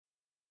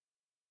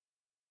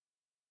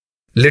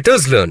Let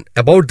us learn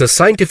about the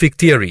scientific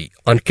theory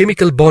on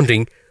chemical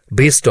bonding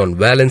based on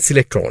valence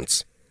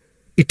electrons.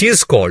 It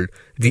is called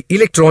the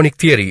electronic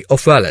theory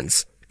of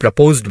valence,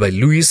 proposed by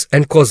Lewis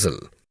and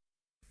Kossel.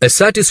 A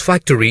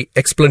satisfactory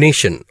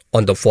explanation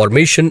on the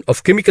formation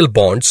of chemical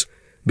bonds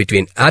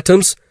between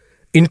atoms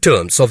in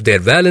terms of their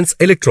valence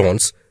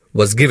electrons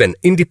was given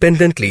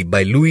independently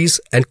by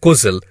Lewis and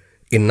Kossel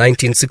in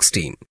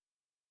 1916.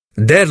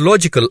 Their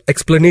logical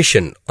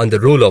explanation on the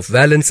role of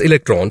valence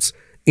electrons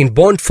in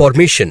bond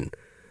formation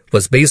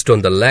was based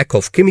on the lack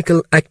of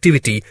chemical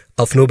activity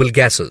of noble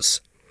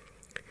gases.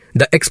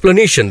 The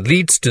explanation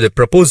leads to the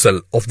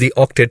proposal of the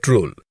Octet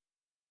Rule.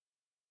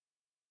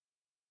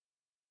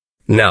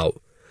 Now,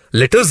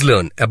 let us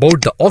learn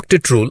about the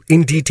Octet Rule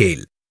in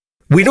detail.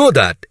 We know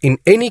that in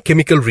any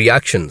chemical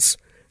reactions,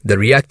 the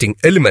reacting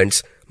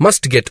elements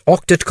must get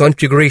octet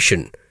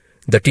configuration,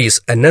 that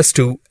is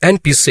NS2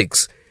 and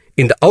P6,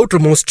 in the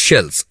outermost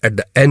shells at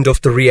the end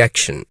of the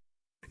reaction.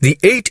 The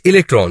 8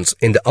 electrons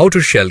in the outer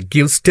shell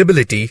give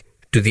stability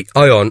to the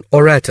ion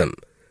or atom.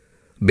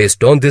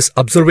 Based on this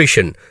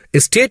observation, a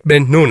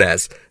statement known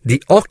as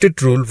the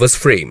Octet Rule was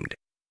framed.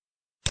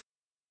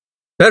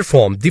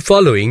 Perform the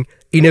following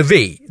in a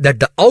way that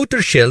the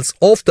outer shells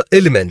of the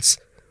elements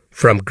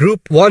from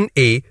group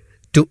 1A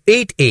to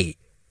 8A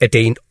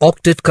attain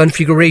octet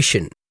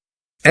configuration.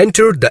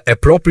 Enter the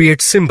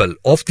appropriate symbol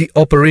of the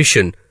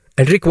operation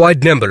and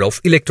required number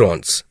of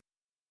electrons.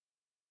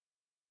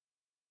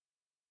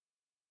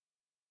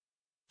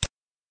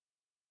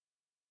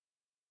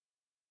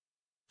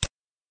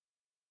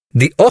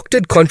 The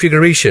octet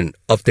configuration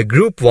of the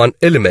group 1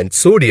 element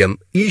sodium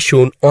is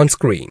shown on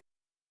screen.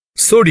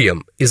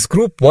 Sodium is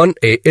group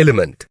 1A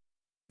element.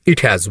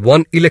 It has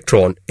 1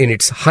 electron in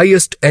its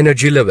highest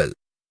energy level.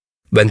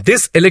 When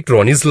this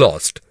electron is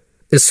lost,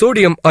 a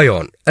sodium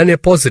ion and a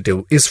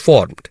positive is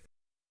formed.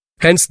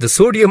 Hence, the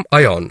sodium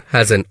ion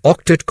has an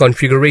octet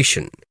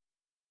configuration.